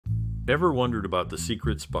Ever wondered about the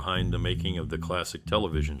secrets behind the making of the classic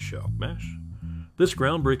television show, MASH? This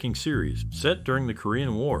groundbreaking series, set during the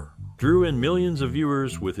Korean War, drew in millions of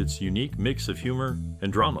viewers with its unique mix of humor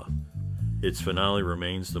and drama. Its finale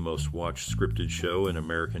remains the most watched scripted show in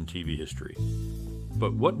American TV history.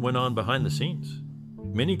 But what went on behind the scenes?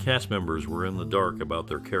 Many cast members were in the dark about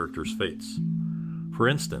their characters' fates. For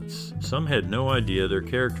instance, some had no idea their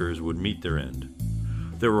characters would meet their end.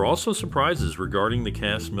 There were also surprises regarding the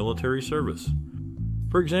cast's military service.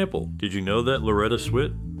 For example, did you know that Loretta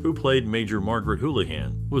Swit, who played Major Margaret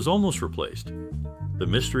Houlihan, was almost replaced? The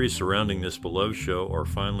mysteries surrounding this beloved show are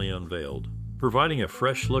finally unveiled, providing a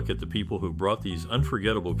fresh look at the people who brought these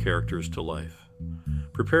unforgettable characters to life.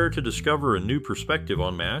 Prepare to discover a new perspective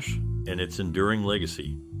on MASH and its enduring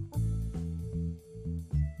legacy.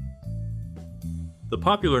 The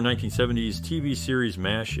popular 1970s TV series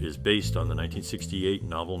MASH is based on the 1968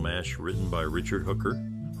 novel MASH written by Richard Hooker,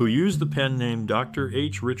 who used the pen name Dr.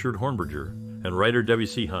 H. Richard Hornberger, and writer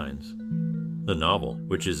W.C. Hines. The novel,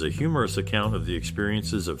 which is a humorous account of the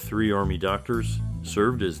experiences of 3 Army doctors,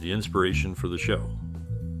 served as the inspiration for the show.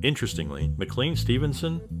 Interestingly, McLean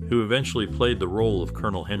Stevenson, who eventually played the role of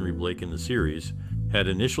Colonel Henry Blake in the series, had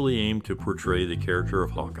initially aimed to portray the character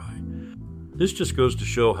of Hawkeye. This just goes to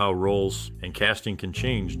show how roles and casting can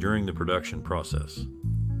change during the production process.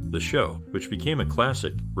 The show, which became a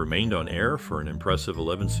classic, remained on air for an impressive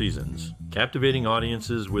 11 seasons, captivating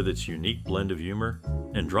audiences with its unique blend of humor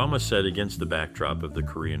and drama set against the backdrop of the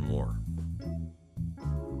Korean War.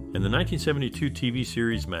 In the 1972 TV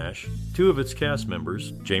series MASH, 2 of its cast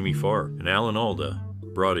members, Jamie Farr and Alan Alda,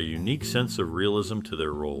 brought a unique sense of realism to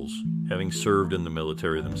their roles, having served in the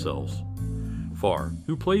military themselves. Farr,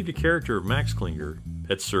 who played the character of Max Klinger,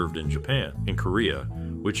 had served in Japan and Korea,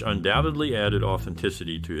 which undoubtedly added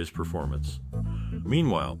authenticity to his performance.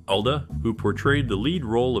 Meanwhile, Alda, who portrayed the lead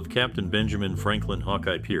role of Captain Benjamin Franklin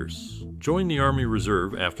Hawkeye Pierce, joined the Army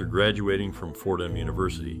Reserve after graduating from Fordham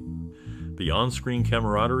University. The on-screen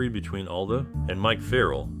camaraderie between Alda and Mike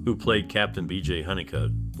Farrell, who played Captain B.J. Honeycutt,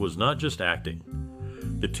 was not just acting.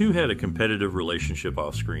 The two had a competitive relationship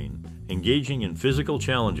off-screen, engaging in physical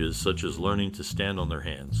challenges such as learning to stand on their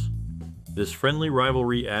hands. This friendly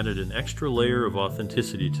rivalry added an extra layer of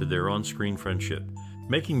authenticity to their on-screen friendship,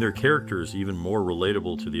 making their characters even more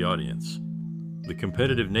relatable to the audience. The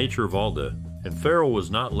competitive nature of Alda and Farrell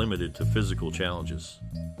was not limited to physical challenges.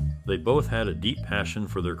 They both had a deep passion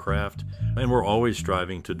for their craft and were always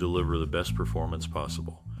striving to deliver the best performance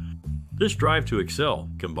possible. This drive to excel,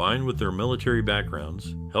 combined with their military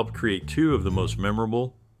backgrounds, helped create 2 of the most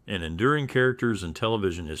memorable and enduring characters in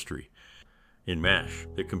television history. In MASH,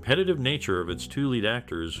 the competitive nature of its 2 lead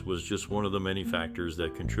actors was just one of the many factors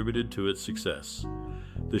that contributed to its success.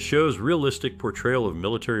 The show's realistic portrayal of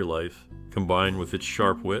military life, combined with its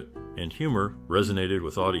sharp wit and humor, resonated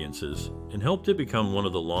with audiences and helped it become one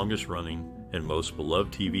of the longest-running and most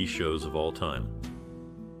beloved TV shows of all time.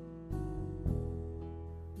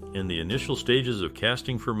 In the initial stages of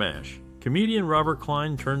casting for MASH, comedian Robert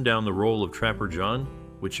Klein turned down the role of Trapper John,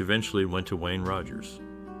 which eventually went to Wayne Rogers.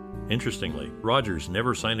 Interestingly, Rogers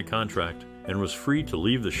never signed a contract and was free to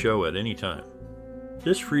leave the show at any time.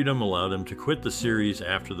 This freedom allowed him to quit the series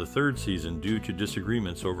after the 3rd season due to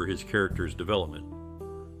disagreements over his character's development.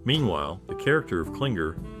 Meanwhile, the character of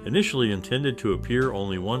Klinger, initially intended to appear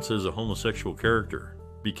only once as a homosexual character,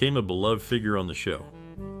 became a beloved figure on the show.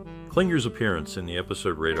 Klinger's appearance in the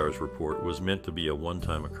episode Radar's Report was meant to be a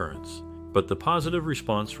one-time occurrence, but the positive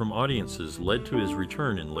response from audiences led to his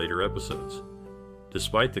return in later episodes.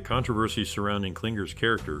 Despite the controversy surrounding Klinger's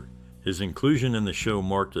character, his inclusion in the show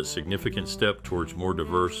marked a significant step towards more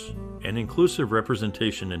diverse and inclusive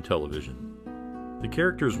representation in television. The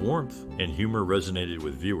character's warmth and humor resonated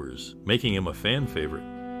with viewers, making him a fan favorite.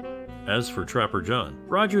 As for Trapper John,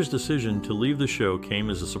 Rogers' decision to leave the show came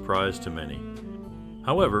as a surprise to many.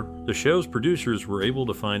 However, the show's producers were able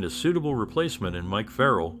to find a suitable replacement in Mike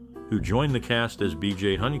Farrell, who joined the cast as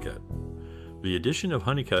B.J. Honeycutt. The addition of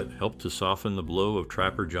Honeycutt helped to soften the blow of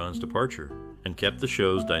Trapper John's departure and kept the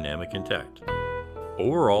show's dynamic intact.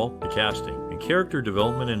 Overall, the casting and character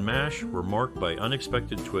development in MASH were marked by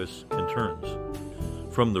unexpected twists and turns.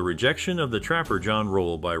 From the rejection of the Trapper John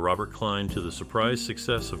role by Robert Klein to the surprise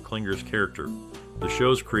success of Klinger's character, the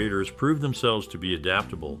show's creators proved themselves to be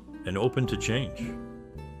adaptable and open to change.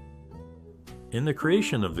 In the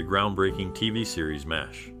creation of the groundbreaking TV series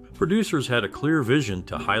MASH, producers had a clear vision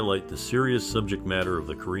to highlight the serious subject matter of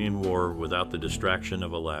the Korean War without the distraction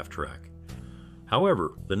of a laugh track.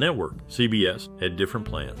 However, the network, CBS, had different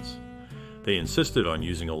plans. They insisted on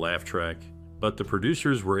using a laugh track, but the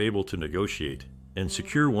producers were able to negotiate and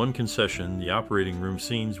secure one concession: the operating room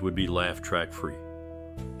scenes would be laugh track free.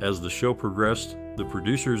 As the show progressed, the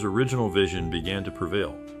producer's original vision began to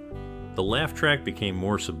prevail. The laugh track became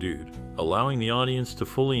more subdued, allowing the audience to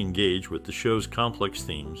fully engage with the show's complex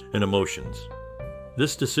themes and emotions.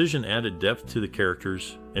 This decision added depth to the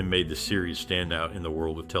characters and made the series stand out in the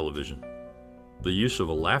world of television. The use of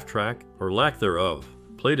a laugh track, or lack thereof,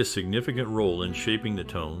 played a significant role in shaping the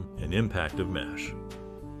tone and impact of MASH.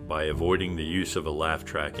 By avoiding the use of a laugh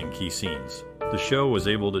track in key scenes, the show was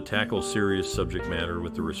able to tackle serious subject matter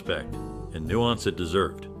with the respect and nuance it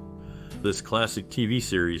deserved. This classic TV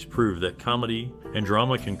series proved that comedy and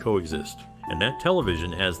drama can coexist, and that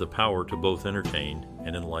television has the power to both entertain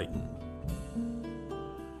and enlighten.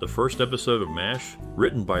 The first episode of MASH,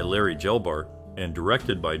 written by Larry Gelbart and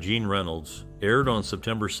directed by Gene Reynolds, aired on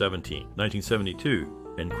September 17,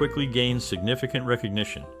 1972, and quickly gained significant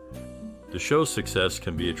recognition. The show's success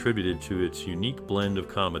can be attributed to its unique blend of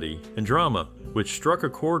comedy and drama, which struck a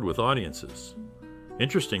chord with audiences.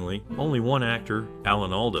 Interestingly, only one actor,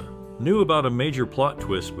 Alan Alda, knew about a major plot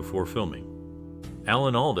twist before filming.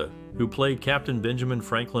 Alan Alda, who played Captain Benjamin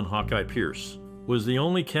Franklin Hawkeye Pierce, was the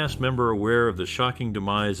only cast member aware of the shocking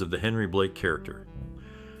demise of the Henry Blake character.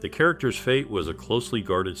 The character's fate was a closely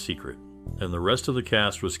guarded secret, and the rest of the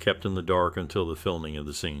cast was kept in the dark until the filming of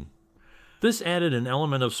the scene. This added an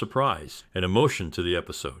element of surprise and emotion to the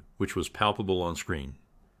episode, which was palpable on screen.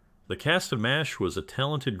 The cast of MASH was a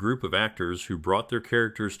talented group of actors who brought their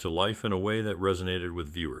characters to life in a way that resonated with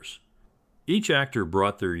viewers. Each actor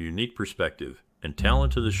brought their unique perspective and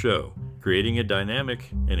talent to the show, creating a dynamic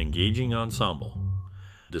and engaging ensemble.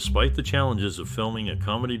 Despite the challenges of filming a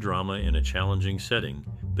comedy drama in a challenging setting,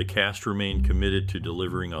 the cast remained committed to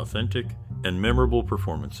delivering authentic and memorable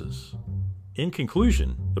performances. In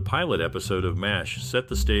conclusion, the pilot episode of MASH set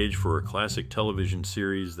the stage for a classic television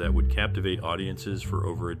series that would captivate audiences for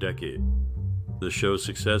over a decade. The show's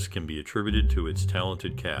success can be attributed to its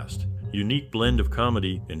talented cast, unique blend of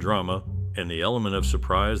comedy and drama, and the element of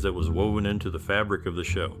surprise that was woven into the fabric of the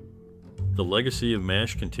show. The legacy of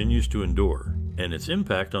MASH continues to endure, and its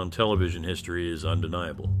impact on television history is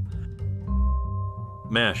undeniable.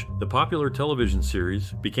 MASH, the popular television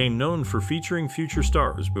series, became known for featuring future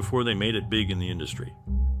stars before they made it big in the industry.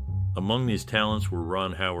 Among these talents were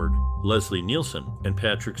Ron Howard, Leslie Nielsen, and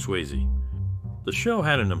Patrick Swayze. The show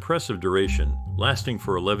had an impressive duration, lasting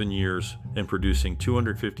for 11 years and producing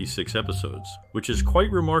 256 episodes, which is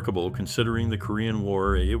quite remarkable considering the Korean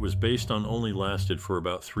War it was based on only lasted for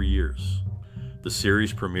about 3 years. The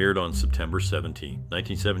series premiered on September 17,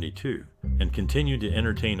 1972, and continued to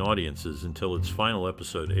entertain audiences until its final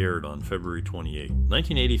episode aired on February 28,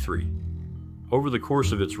 1983. Over the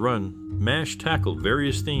course of its run, MASH tackled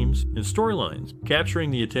various themes and storylines, capturing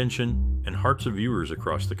the attention and hearts of viewers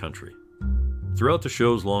across the country. Throughout the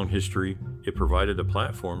show's long history, it provided a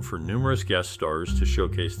platform for numerous guest stars to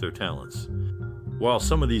showcase their talents. While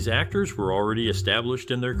some of these actors were already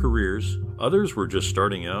established in their careers, others were just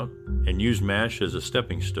starting out and used MASH as a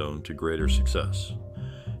stepping stone to greater success.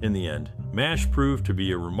 In the end, MASH proved to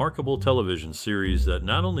be a remarkable television series that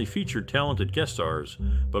not only featured talented guest stars,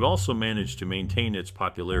 but also managed to maintain its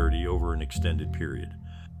popularity over an extended period.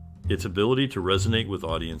 Its ability to resonate with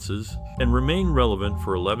audiences and remain relevant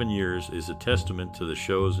for 11 years is a testament to the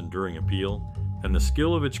show's enduring appeal and the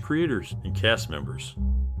skill of its creators and cast members.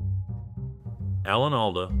 Alan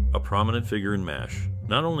Alda, a prominent figure in MASH,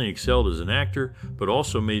 not only excelled as an actor, but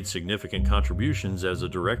also made significant contributions as a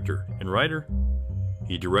director and writer.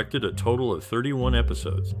 He directed a total of 31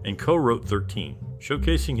 episodes and co-wrote 13,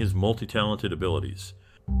 showcasing his multi-talented abilities.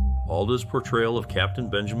 Alda's portrayal of Captain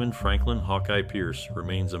Benjamin Franklin Hawkeye Pierce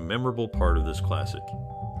remains a memorable part of this classic.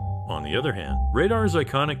 On the other hand, Radar's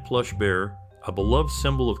iconic plush bear, a beloved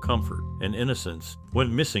symbol of comfort and innocence,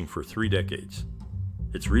 went missing for 3 decades.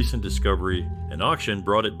 Its recent discovery and auction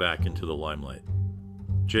brought it back into the limelight.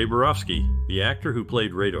 Jay Borofsky, the actor who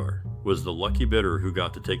played Radar, was the lucky bidder who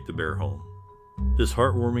got to take the bear home. This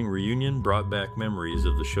heartwarming reunion brought back memories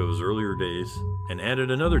of the show's earlier days and added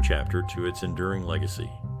another chapter to its enduring legacy.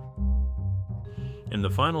 In the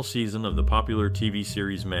final season of the popular TV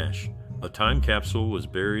series MASH, a time capsule was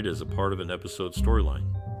buried as a part of an episode storyline.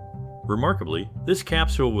 Remarkably, this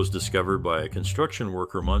capsule was discovered by a construction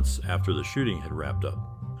worker months after the shooting had wrapped up.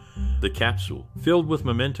 The capsule, filled with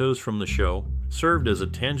mementos from the show, served as a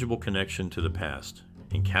tangible connection to the past,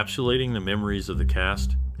 encapsulating the memories of the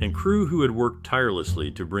cast and crew who had worked tirelessly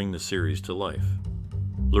to bring the series to life.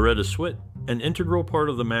 Loretta Swit, an integral part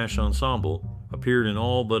of the MASH ensemble, appeared in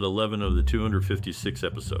all but 11 of the 256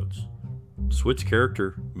 episodes. Swit's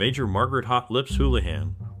character, Major Margaret Hot Lips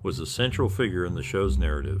Houlihan, was a central figure in the show's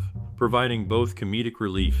narrative, providing both comedic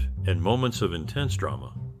relief and moments of intense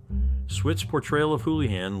drama. Swit's portrayal of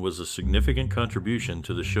Houlihan was a significant contribution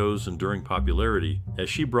to the show's enduring popularity, as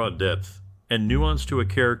she brought depth and nuance to a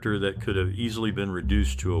character that could have easily been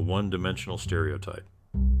reduced to a one-dimensional stereotype.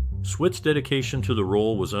 Swit's dedication to the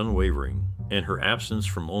role was unwavering, and her absence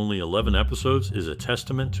from only 11 episodes is a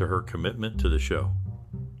testament to her commitment to the show.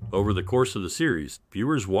 Over the course of the series,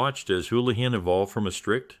 viewers watched as Houlihan evolved from a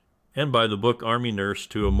strict, and by the book Army nurse,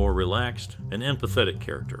 to a more relaxed and empathetic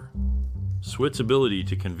character. Swit's ability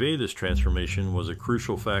to convey this transformation was a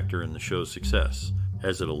crucial factor in the show's success,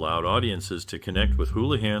 as it allowed audiences to connect with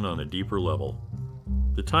Houlihan on a deeper level.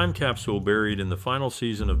 The time capsule buried in the final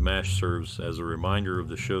season of MASH serves as a reminder of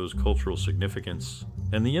the show's cultural significance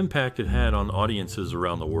and the impact it had on audiences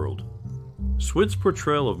around the world. Swit's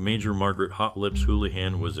portrayal of Major Margaret Hot Lips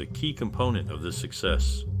Houlihan was a key component of this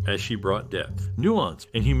success, as she brought depth, nuance,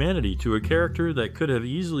 and humanity to a character that could have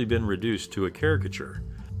easily been reduced to a caricature.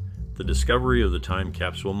 The discovery of the time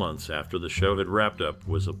capsule months after the show had wrapped up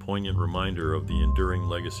was a poignant reminder of the enduring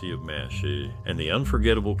legacy of MASH and the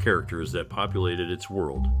unforgettable characters that populated its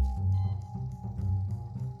world.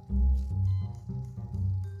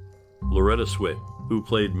 Loretta Swit, who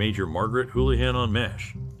played Major Margaret Houlihan on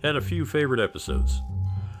MASH, had a few favorite episodes.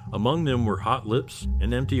 Among them were Hot Lips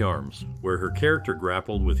and Empty Arms, where her character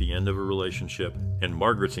grappled with the end of a relationship, and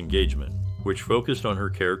Margaret's Engagement, which focused on her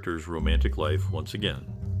character's romantic life once again.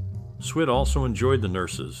 Swit also enjoyed The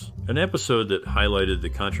Nurses, an episode that highlighted the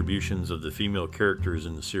contributions of the female characters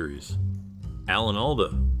in the series. Alan Alda,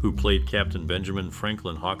 who played Captain Benjamin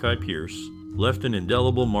Franklin Hawkeye Pierce, left an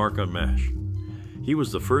indelible mark on MASH. He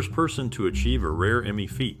was the first person to achieve a rare Emmy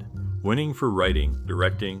feat, winning for writing,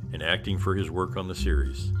 directing, and acting for his work on the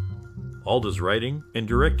series. Alda's writing and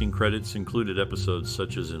directing credits included episodes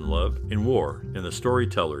such as In Love, In War, and The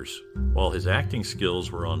Storytellers, while his acting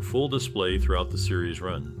skills were on full display throughout the series'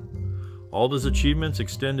 run. Alda's achievements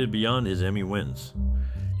extended beyond his Emmy wins.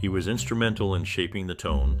 He was instrumental in shaping the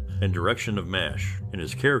tone and direction of MASH, and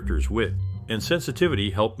his character's wit and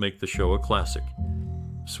sensitivity helped make the show a classic.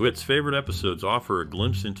 Swit's favorite episodes offer a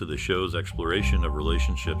glimpse into the show's exploration of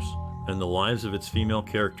relationships and the lives of its female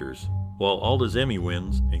characters, while Alda's Emmy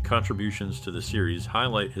wins and contributions to the series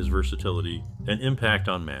highlight his versatility and impact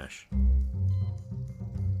on MASH.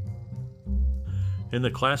 In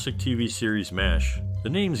the classic TV series MASH, the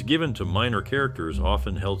names given to minor characters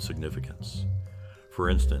often held significance. For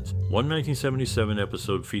instance, one 1977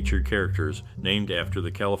 episode featured characters named after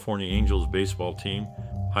the California Angels baseball team,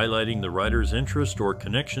 highlighting the writer's interest or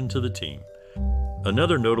connection to the team.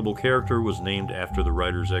 Another notable character was named after the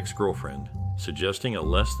writer's ex-girlfriend, suggesting a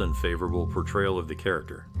less than favorable portrayal of the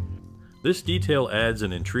character. This detail adds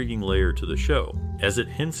an intriguing layer to the show, as it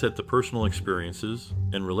hints at the personal experiences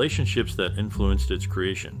and relationships that influenced its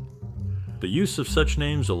creation. The use of such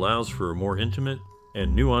names allows for a more intimate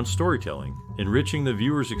and nuanced storytelling, enriching the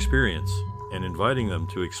viewer's experience and inviting them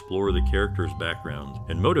to explore the character's background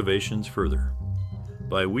and motivations further.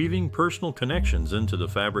 By weaving personal connections into the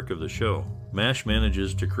fabric of the show, MASH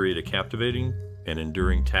manages to create a captivating and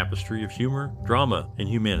enduring tapestry of humor, drama, and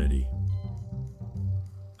humanity.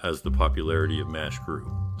 As the popularity of MASH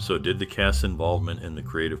grew, so did the cast's involvement in the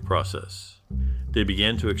creative process. They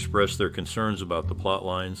began to express their concerns about the plot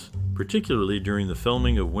lines, particularly during the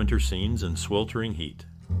filming of winter scenes in sweltering heat.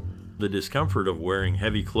 The discomfort of wearing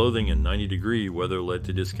heavy clothing in 90-degree weather led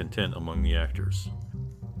to discontent among the actors.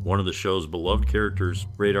 One of the show's beloved characters,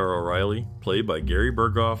 Radar O'Reilly, played by Gary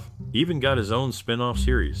Berghoff, even got his own spin-off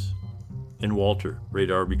series. In Walter,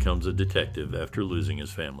 Radar becomes a detective after losing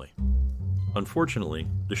his family. Unfortunately,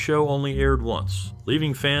 the show only aired once,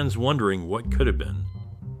 leaving fans wondering what could have been.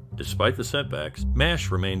 Despite the setbacks, MASH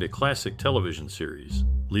remained a classic television series,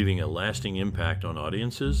 leaving a lasting impact on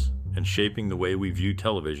audiences and shaping the way we view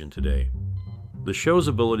television today. The show's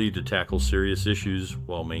ability to tackle serious issues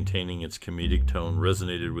while maintaining its comedic tone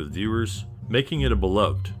resonated with viewers, making it a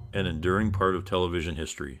beloved and enduring part of television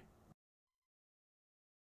history.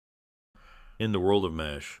 In the world of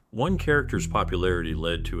MASH, one character's popularity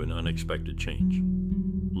led to an unexpected change.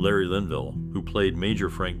 Larry Linville, who played Major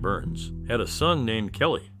Frank Burns, had a son named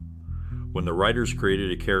Kelly. When the writers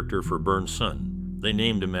created a character for Burns' son, they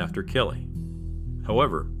named him after Kelly.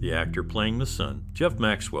 However, the actor playing the son, Jeff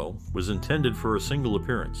Maxwell, was intended for a single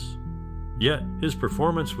appearance. Yet, his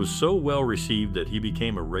performance was so well received that he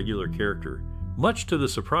became a regular character, much to the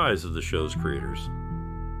surprise of the show's creators.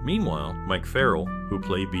 Meanwhile, Mike Farrell, who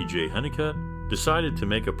played B.J. Honeycutt, decided to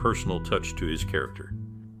make a personal touch to his character.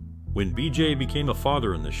 When B.J. became a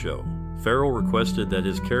father in the show, Farrell requested that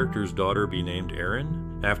his character's daughter be named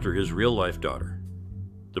Erin after his real-life daughter.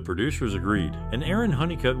 The producers agreed, and Aaron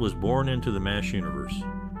Honeycutt was born into the MASH universe.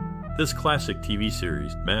 This classic TV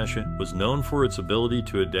series, MASH, was known for its ability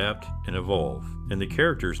to adapt and evolve, and the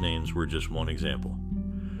characters' names were just one example.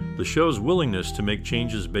 The show's willingness to make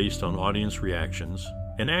changes based on audience reactions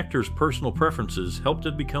and actors' personal preferences helped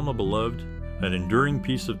it become a beloved and enduring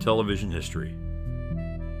piece of television history.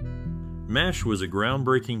 MASH was a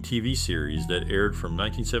groundbreaking TV series that aired from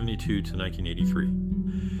 1972 to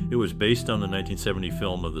 1983. It was based on the 1970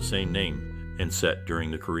 film of the same name and set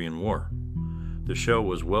during the Korean War. The show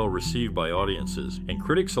was well received by audiences and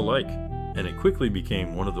critics alike, and it quickly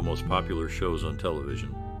became one of the most popular shows on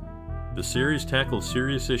television. The series tackled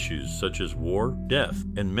serious issues such as war, death,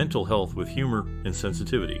 and mental health with humor and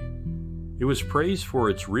sensitivity. It was praised for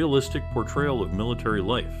its realistic portrayal of military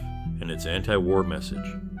life and its anti-war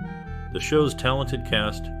message. The show's talented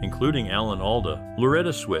cast, including Alan Alda, Loretta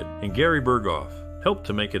Swit, and Gary Berghoff, helped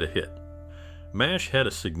to make it a hit. MASH had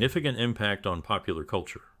a significant impact on popular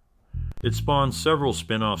culture. It spawned several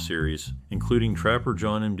spin-off series, including Trapper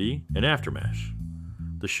John MD and Aftermash.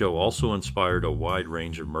 The show also inspired a wide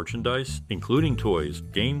range of merchandise, including toys,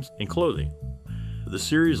 games, and clothing. The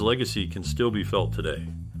series' legacy can still be felt today.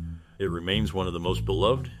 It remains one of the most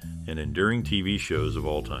beloved and enduring TV shows of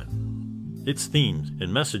all time. Its themes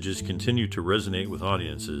and messages continue to resonate with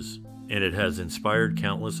audiences, and it has inspired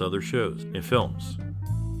countless other shows and films.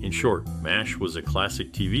 In short, MASH was a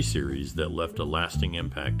classic TV series that left a lasting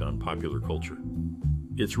impact on popular culture.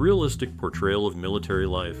 Its realistic portrayal of military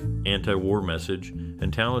life, anti-war message,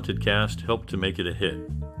 and talented cast helped to make it a hit,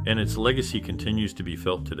 and its legacy continues to be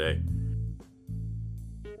felt today.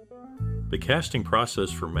 The casting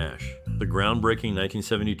process for MASH, the groundbreaking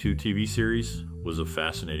 1972 TV series, was a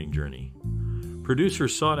fascinating journey.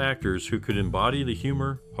 Producers sought actors who could embody the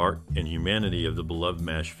humor, heart, and humanity of the beloved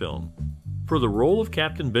MASH film. For the role of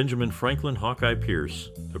Captain Benjamin Franklin Hawkeye Pierce,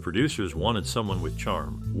 the producers wanted someone with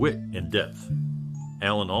charm, wit, and depth.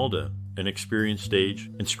 Alan Alda, an experienced stage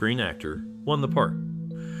and screen actor, won the part.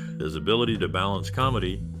 His ability to balance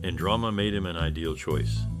comedy and drama made him an ideal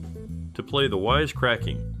choice. To play the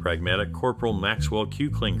wisecracking, pragmatic Corporal Maxwell Q.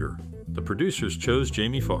 Klinger, the producers chose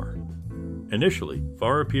Jamie Farr. Initially,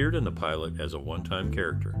 Farr appeared in the pilot as a one-time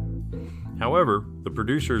character. However, the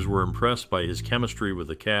producers were impressed by his chemistry with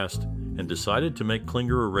the cast and decided to make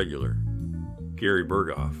Klinger a regular. Gary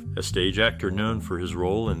Berghoff, a stage actor known for his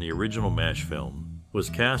role in the original MASH film, was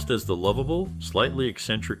cast as the lovable, slightly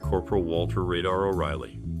eccentric Corporal Walter Radar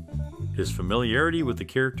O'Reilly. His familiarity with the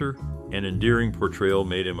character and endearing portrayal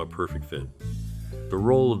made him a perfect fit. The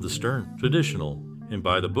role of the stern, traditional, and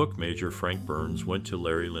by-the-book Major Frank Burns went to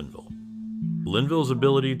Larry Linville. Linville's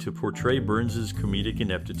ability to portray Burns's comedic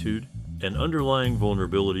ineptitude and underlying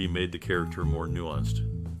vulnerability made the character more nuanced.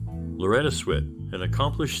 Loretta Swit, an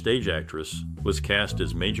accomplished stage actress, was cast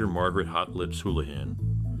as Major Margaret Hot Lips Houlihan.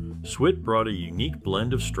 Swit brought a unique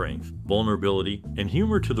blend of strength, vulnerability, and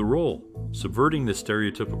humor to the role, subverting the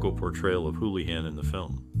stereotypical portrayal of Houlihan in the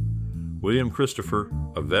film. William Christopher,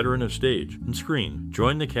 a veteran of stage and screen,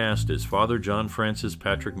 joined the cast as Father John Francis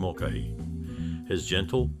Patrick Mulcahy. His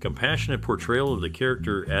gentle, compassionate portrayal of the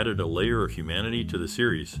character added a layer of humanity to the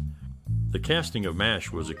series. The casting of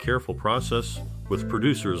MASH was a careful process, with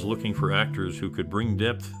producers looking for actors who could bring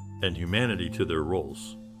depth and humanity to their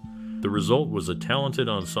roles. The result was a talented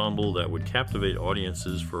ensemble that would captivate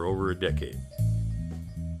audiences for over a decade.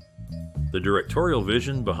 The directorial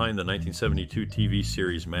vision behind the 1972 TV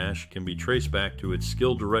series MASH can be traced back to its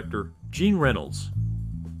skilled director, Gene Reynolds.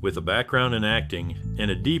 With a background in acting and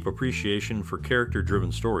a deep appreciation for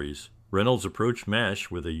character-driven stories, Reynolds approached MASH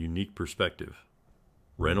with a unique perspective.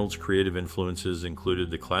 Reynolds' creative influences included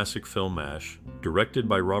the classic film MASH, directed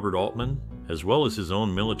by Robert Altman, as well as his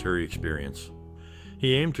own military experience.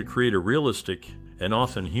 He aimed to create a realistic and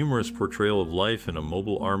often humorous portrayal of life in a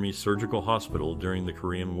mobile army surgical hospital during the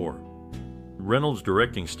Korean War. Reynolds'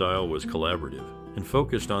 directing style was collaborative and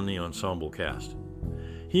focused on the ensemble cast.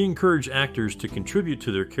 He encouraged actors to contribute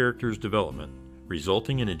to their characters' development,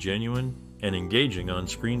 resulting in a genuine and engaging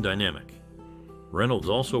on-screen dynamic. Reynolds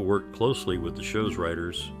also worked closely with the show's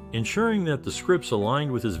writers, ensuring that the scripts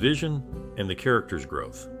aligned with his vision and the characters'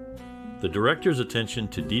 growth. The director's attention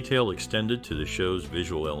to detail extended to the show's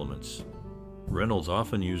visual elements. Reynolds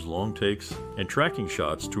often used long takes and tracking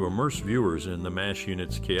shots to immerse viewers in the MASH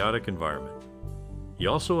unit's chaotic environment. He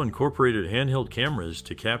also incorporated handheld cameras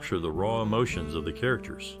to capture the raw emotions of the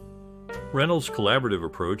characters. Reynolds' collaborative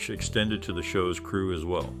approach extended to the show's crew as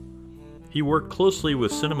well. He worked closely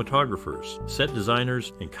with cinematographers, set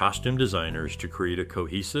designers, and costume designers to create a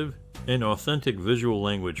cohesive and authentic visual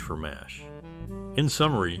language for MASH. In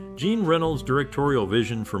summary, Gene Reynolds' directorial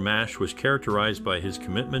vision for MASH was characterized by his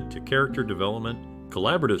commitment to character development,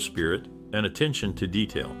 collaborative spirit, and attention to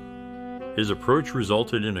detail. His approach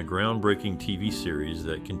resulted in a groundbreaking TV series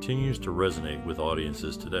that continues to resonate with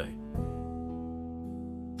audiences today.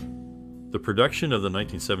 The production of the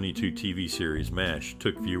 1972 TV series MASH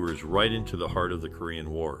took viewers right into the heart of the Korean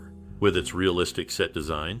War, with its realistic set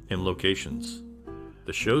design and locations.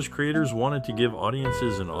 The show's creators wanted to give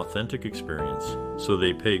audiences an authentic experience, so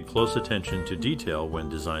they paid close attention to detail when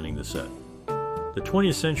designing the set. The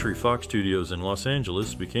 20th Century Fox Studios in Los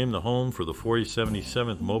Angeles became the home for the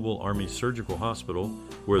 477th Mobile Army Surgical Hospital,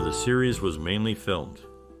 where the series was mainly filmed.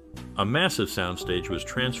 A massive soundstage was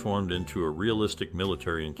transformed into a realistic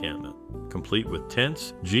military encampment, complete with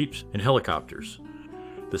tents, jeeps, and helicopters.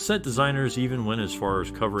 The set designers even went as far as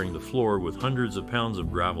covering the floor with hundreds of pounds of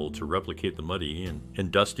gravel to replicate the muddy and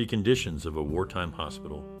dusty conditions of a wartime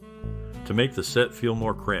hospital. To make the set feel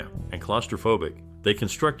more cramped and claustrophobic, they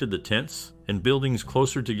constructed the tents and buildings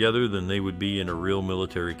closer together than they would be in a real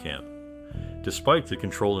military camp. Despite the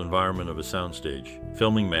controlled environment of a soundstage,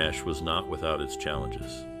 filming MASH was not without its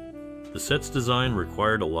challenges. The set's design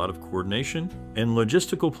required a lot of coordination and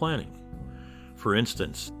logistical planning. For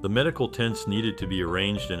instance, the medical tents needed to be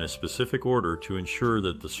arranged in a specific order to ensure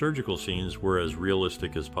that the surgical scenes were as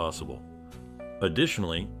realistic as possible.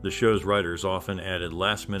 Additionally, the show's writers often added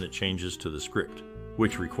last-minute changes to the script,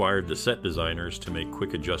 which required the set designers to make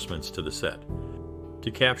quick adjustments to the set. To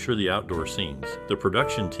capture the outdoor scenes, the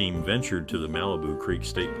production team ventured to the Malibu Creek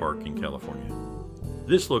State Park in California.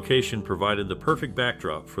 This location provided the perfect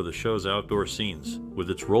backdrop for the show's outdoor scenes, with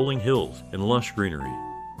its rolling hills and lush greenery.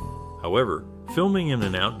 However, filming in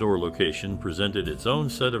an outdoor location presented its own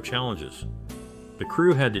set of challenges. The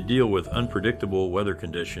crew had to deal with unpredictable weather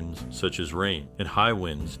conditions such as rain and high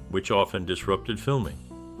winds, which often disrupted filming.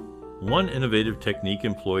 One innovative technique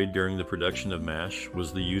employed during the production of MASH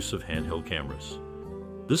was the use of handheld cameras.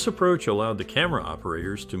 This approach allowed the camera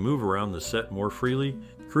operators to move around the set more freely,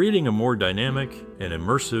 creating a more dynamic and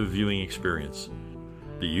immersive viewing experience.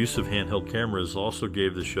 The use of handheld cameras also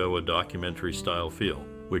gave the show a documentary-style feel,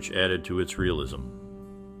 which added to its realism.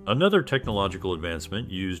 Another technological advancement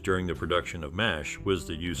used during the production of MASH was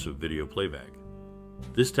the use of video playback.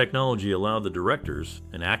 This technology allowed the directors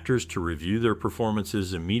and actors to review their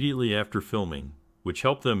performances immediately after filming, which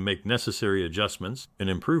helped them make necessary adjustments and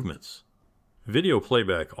improvements. Video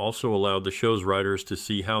playback also allowed the show's writers to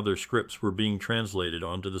see how their scripts were being translated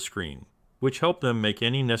onto the screen, which helped them make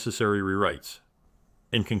any necessary rewrites.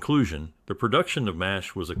 In conclusion, the production of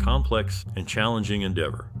MASH was a complex and challenging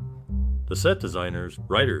endeavor. The set designers,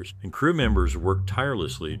 writers, and crew members worked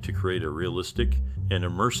tirelessly to create a realistic and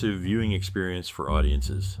immersive viewing experience for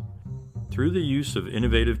audiences. Through the use of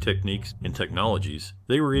innovative techniques and technologies,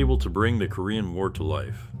 they were able to bring the Korean War to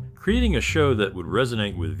life, creating a show that would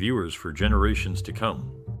resonate with viewers for generations to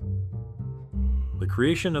come. The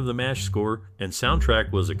creation of the MASH score and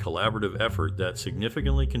soundtrack was a collaborative effort that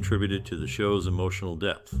significantly contributed to the show's emotional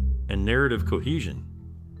depth and narrative cohesion.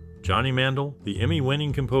 Johnny Mandel, the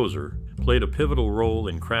Emmy-winning composer, played a pivotal role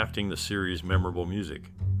in crafting the series' memorable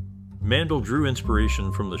music. Mandel drew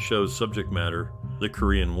inspiration from the show's subject matter, the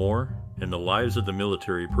Korean War, and the lives of the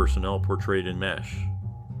military personnel portrayed in MASH.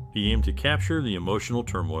 He aimed to capture the emotional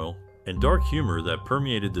turmoil and dark humor that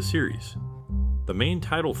permeated the series. The main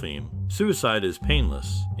title theme, "Suicide is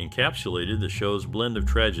Painless," encapsulated the show's blend of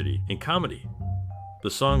tragedy and comedy. The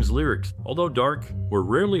song's lyrics, although dark, were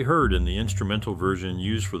rarely heard in the instrumental version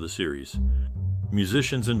used for the series.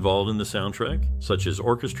 Musicians involved in the soundtrack, such as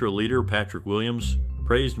orchestra leader Patrick Williams,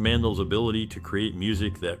 praised Mandel's ability to create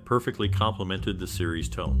music that perfectly complemented the series'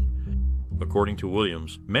 tone. According to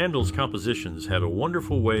Williams, Mandel's compositions had a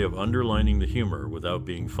wonderful way of underlining the humor without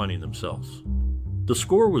being funny themselves. The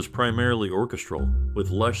score was primarily orchestral,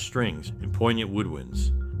 with lush strings and poignant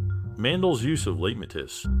woodwinds. Mandel's use of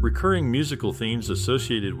leitmotifs, recurring musical themes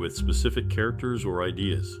associated with specific characters or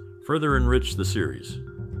ideas, further enriched the series.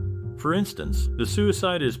 For instance, the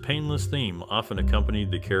 "Suicide is Painless" theme often accompanied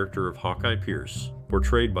the character of Hawkeye Pierce,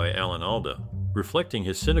 portrayed by Alan Alda, reflecting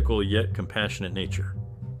his cynical yet compassionate nature.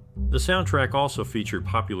 The soundtrack also featured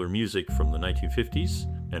popular music from the 1950s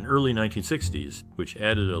and early 1960s, which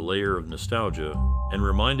added a layer of nostalgia and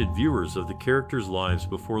reminded viewers of the characters' lives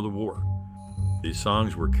before the war. These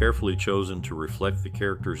songs were carefully chosen to reflect the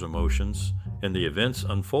characters' emotions and the events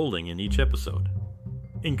unfolding in each episode.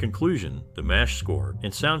 In conclusion, the MASH score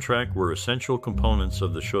and soundtrack were essential components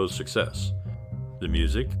of the show's success. The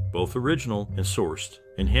music, both original and sourced,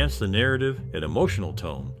 enhanced the narrative and emotional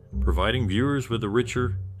tone, providing viewers with a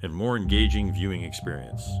richer and more engaging viewing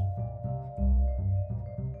experience.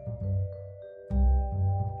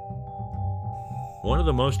 One of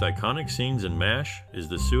the most iconic scenes in MASH is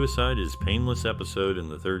the Suicide is Painless episode in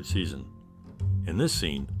the 3rd season. In this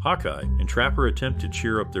scene, Hawkeye and Trapper attempt to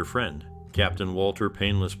cheer up their friend, Captain Walter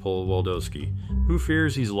Painless Paul Waldowski, who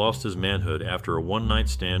fears he's lost his manhood after a one-night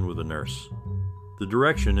stand with a nurse. The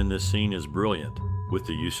direction in this scene is brilliant, with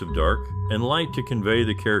the use of dark and light to convey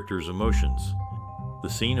the character's emotions. The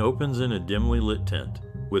scene opens in a dimly lit tent,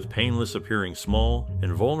 with Painless appearing small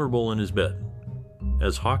and vulnerable in his bed.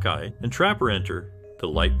 As Hawkeye and Trapper enter, the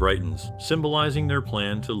light brightens, symbolizing their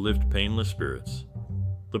plan to lift Painless spirits.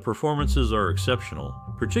 The performances are exceptional,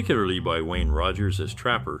 particularly by Wayne Rogers as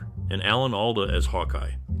Trapper and Alan Alda as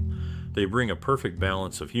Hawkeye. They bring a perfect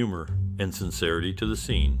balance of humor and sincerity to the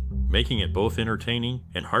scene, making it both entertaining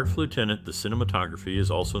and heartfelt. The cinematography is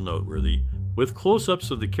also noteworthy, with close-ups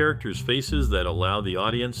of the characters' faces that allow the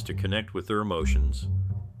audience to connect with their emotions.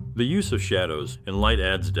 The use of shadows and light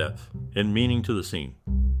adds depth and meaning to the scene.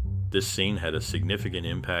 This scene had a significant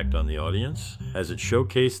impact on the audience, as it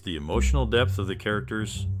showcased the emotional depth of the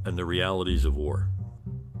characters and the realities of war.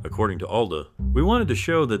 According to Alda, "We wanted to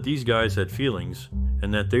show that these guys had feelings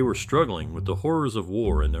and that they were struggling with the horrors of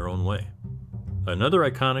war in their own way." Another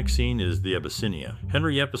iconic scene is the Abyssinia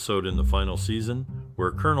Henry episode in the final season,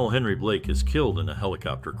 where Colonel Henry Blake is killed in a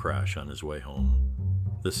helicopter crash on his way home.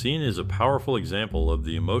 The scene is a powerful example of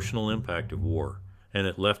the emotional impact of war, and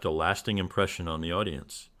it left a lasting impression on the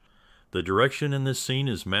audience. The direction in this scene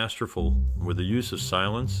is masterful, with the use of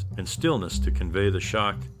silence and stillness to convey the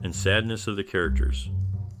shock and sadness of the characters.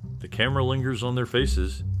 The camera lingers on their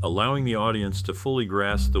faces, allowing the audience to fully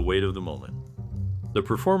grasp the weight of the moment. The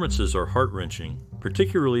performances are heart-wrenching,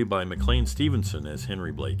 particularly by McLean Stevenson as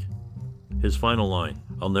Henry Blake. His final line,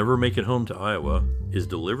 "I'll never make it home to Iowa," is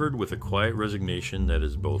delivered with a quiet resignation that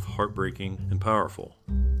is both heartbreaking and powerful.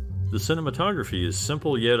 The cinematography is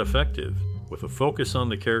simple yet effective, with a focus on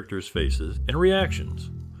the characters' faces and reactions.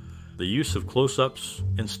 The use of close-ups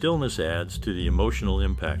and stillness adds to the emotional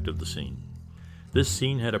impact of the scene. This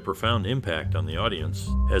scene had a profound impact on the audience,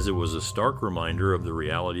 as it was a stark reminder of the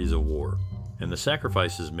realities of war and the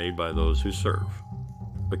sacrifices made by those who serve.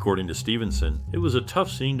 According to Stevenson, it was a tough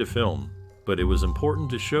scene to film, but it was important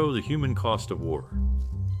to show the human cost of war.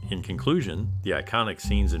 In conclusion, the iconic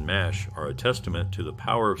scenes in MASH are a testament to the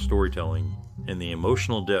power of storytelling and the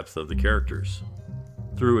emotional depth of the characters.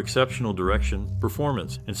 Through exceptional direction,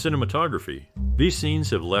 performance, and cinematography, these scenes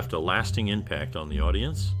have left a lasting impact on the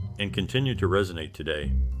audience and continue to resonate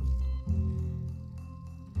today.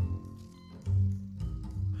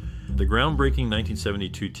 The groundbreaking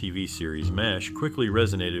 1972 TV series MASH quickly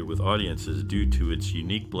resonated with audiences due to its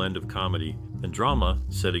unique blend of comedy and drama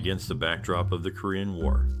set against the backdrop of the Korean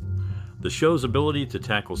War. The show's ability to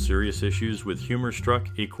tackle serious issues with humor struck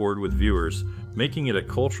a chord with viewers, making it a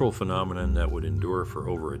cultural phenomenon that would endure for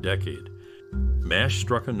over a decade. MASH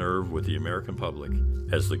struck a nerve with the American public,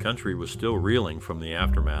 as the country was still reeling from the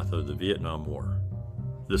aftermath of the Vietnam War.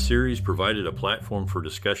 The series provided a platform for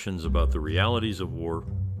discussions about the realities of war,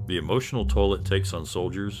 the emotional toll it takes on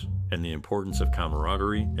soldiers, and the importance of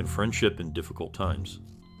camaraderie and friendship in difficult times.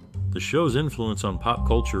 The show's influence on pop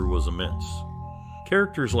culture was immense.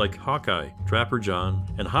 Characters like Hawkeye, Trapper John,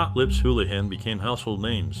 and Hot Lips Houlihan became household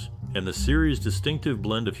names, and the series' distinctive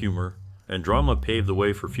blend of humor and drama paved the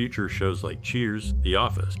way for future shows like Cheers, The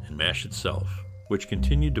Office, and MASH itself, which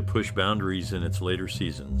continued to push boundaries in its later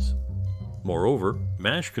seasons. Moreover,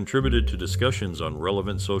 MASH contributed to discussions on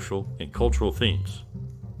relevant social and cultural themes.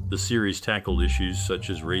 The series tackled issues such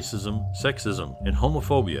as racism, sexism, and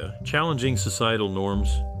homophobia, challenging societal norms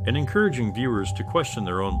and encouraging viewers to question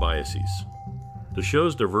their own biases. The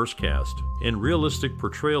show's diverse cast and realistic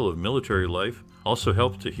portrayal of military life also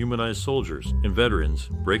helped to humanize soldiers and veterans,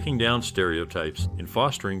 breaking down stereotypes and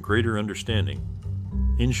fostering greater understanding.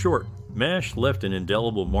 In short, MASH left an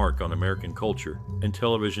indelible mark on American culture and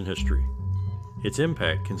television history. Its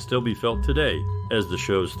impact can still be felt today as the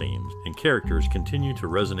show's themes and characters continue to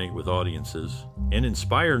resonate with audiences and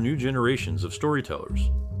inspire new generations of storytellers.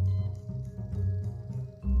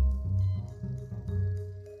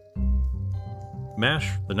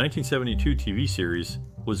 MASH, the 1972 TV series,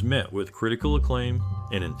 was met with critical acclaim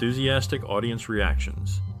and enthusiastic audience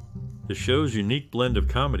reactions. The show's unique blend of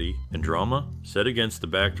comedy and drama, set against the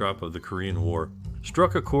backdrop of the Korean War,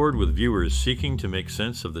 struck a chord with viewers seeking to make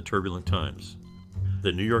sense of the turbulent times.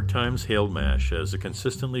 The New York Times hailed MASH as a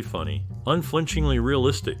consistently funny, unflinchingly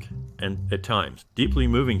realistic, and, at times, deeply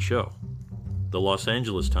moving show. The Los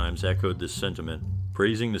Angeles Times echoed this sentiment,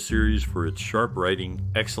 praising the series for its sharp writing,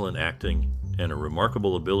 excellent acting, and a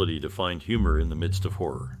remarkable ability to find humor in the midst of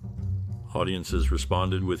horror. Audiences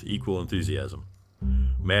responded with equal enthusiasm.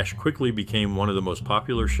 MASH quickly became one of the most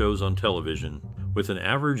popular shows on television, with an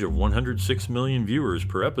average of 106 million viewers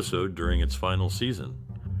per episode during its final season.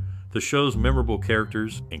 The show's memorable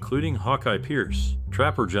characters, including Hawkeye Pierce,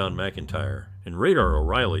 Trapper John McIntyre, and Radar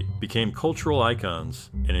O'Reilly, became cultural icons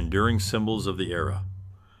and enduring symbols of the era.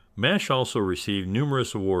 MASH also received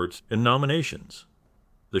numerous awards and nominations.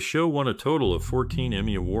 The show won a total of 14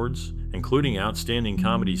 Emmy Awards, including Outstanding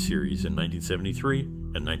Comedy Series in 1973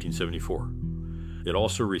 and 1974. It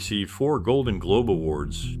also received 4 Golden Globe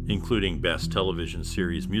Awards, including Best Television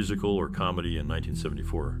Series Musical or Comedy in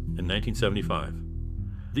 1974 and 1975.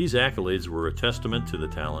 These accolades were a testament to the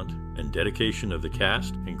talent and dedication of the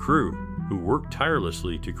cast and crew, who worked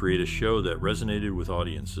tirelessly to create a show that resonated with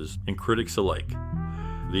audiences and critics alike.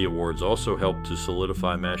 The awards also helped to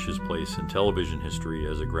solidify MASH's place in television history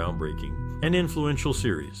as a groundbreaking and influential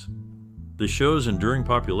series. The show's enduring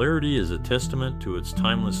popularity is a testament to its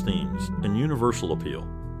timeless themes and universal appeal.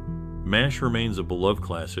 MASH remains a beloved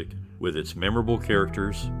classic, with its memorable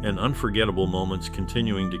characters and unforgettable moments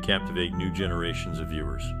continuing to captivate new generations of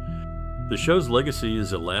viewers. The show's legacy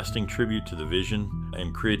is a lasting tribute to the vision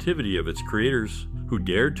and creativity of its creators, who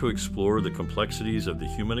dared to explore the complexities of the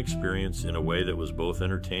human experience in a way that was both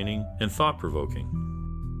entertaining and thought-provoking.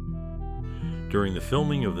 During the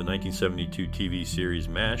filming of the 1972 TV series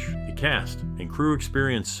MASH, the cast and crew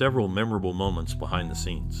experienced several memorable moments behind the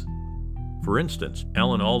scenes. For instance,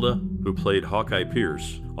 Alan Alda, who played Hawkeye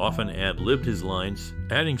Pierce, often ad-libbed his lines,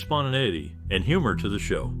 adding spontaneity and humor to the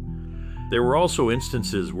show. There were also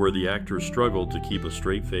instances where the actors struggled to keep a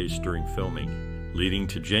straight face during filming, leading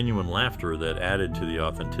to genuine laughter that added to the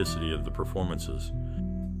authenticity of the performances.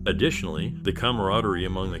 Additionally, the camaraderie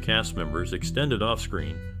among the cast members extended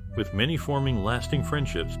off-screen, with many forming lasting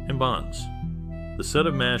friendships and bonds. The set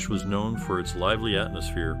of MASH was known for its lively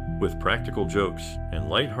atmosphere, with practical jokes and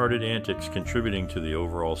light-hearted antics contributing to the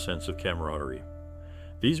overall sense of camaraderie.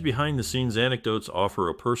 These behind-the-scenes anecdotes offer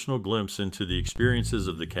a personal glimpse into the experiences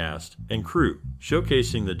of the cast and crew,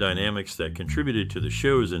 showcasing the dynamics that contributed to the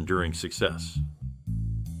show's enduring success.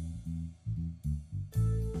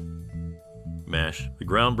 MASH, the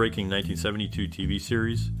groundbreaking 1972 TV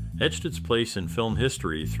series, etched its place in film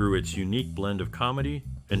history through its unique blend of comedy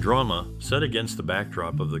and drama set against the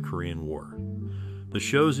backdrop of the Korean War. The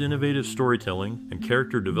show's innovative storytelling and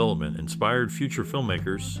character development inspired future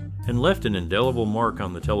filmmakers and left an indelible mark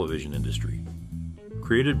on the television industry.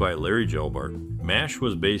 Created by Larry Gelbart, MASH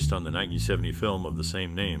was based on the 1970 film of the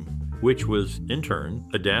same name, which was, in turn,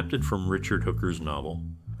 adapted from Richard Hooker's novel.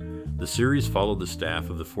 The series followed the staff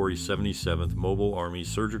of the 477th Mobile Army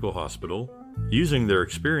Surgical Hospital, using their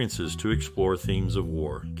experiences to explore themes of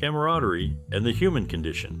war, camaraderie, and the human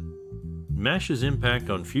condition. MASH's impact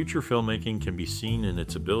on future filmmaking can be seen in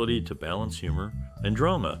its ability to balance humor and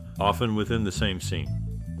drama, often within the same scene.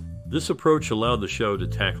 This approach allowed the show to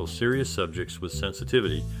tackle serious subjects with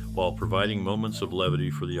sensitivity while providing moments of levity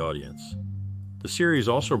for the audience. The series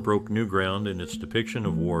also broke new ground in its depiction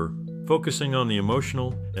of war, focusing on the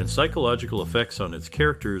emotional and psychological effects on its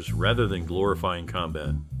characters rather than glorifying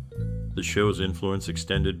combat. The show's influence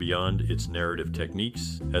extended beyond its narrative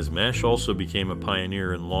techniques, as MASH also became a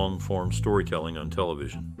pioneer in long-form storytelling on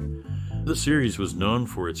television. The series was known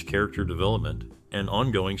for its character development and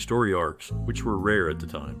ongoing story arcs, which were rare at the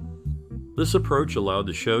time. This approach allowed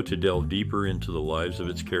the show to delve deeper into the lives of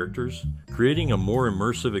its characters, creating a more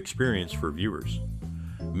immersive experience for viewers.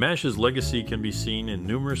 MASH's legacy can be seen in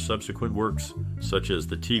numerous subsequent works, such as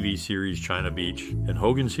the TV series China Beach and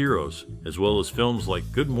Hogan's Heroes, as well as films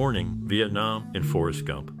like Good Morning, Vietnam, and Forrest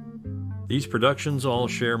Gump. These productions all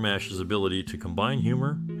share MASH's ability to combine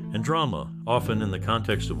humor and drama, often in the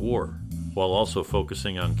context of war, while also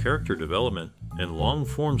focusing on character development and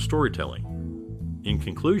long-form storytelling. In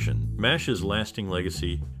conclusion, MASH's lasting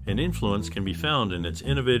legacy and influence can be found in its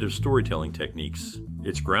innovative storytelling techniques,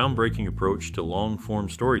 its groundbreaking approach to long-form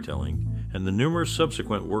storytelling, and the numerous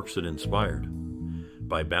subsequent works it inspired.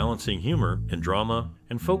 By balancing humor and drama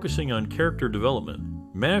and focusing on character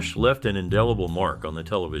development, MASH left an indelible mark on the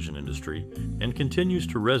television industry and continues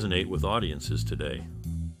to resonate with audiences today.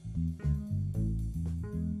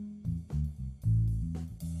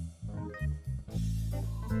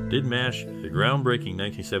 Did MASH, the groundbreaking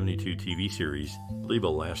 1972 TV series, leave a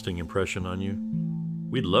lasting impression on you?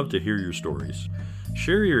 We'd love to hear your stories.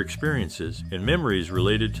 Share your experiences and memories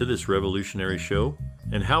related to this revolutionary show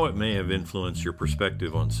and how it may have influenced your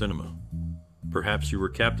perspective on cinema. Perhaps you were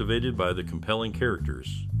captivated by the compelling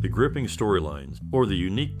characters, the gripping storylines, or the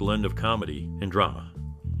unique blend of comedy and drama.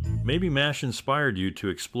 Maybe MASH inspired you to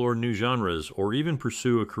explore new genres or even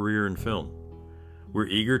pursue a career in film. We're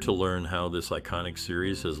eager to learn how this iconic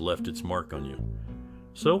series has left its mark on you.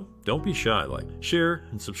 So don't be shy, like, share,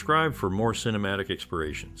 and subscribe for more cinematic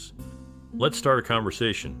explorations. Let's start a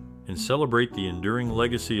conversation and celebrate the enduring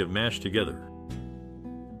legacy of MASH together.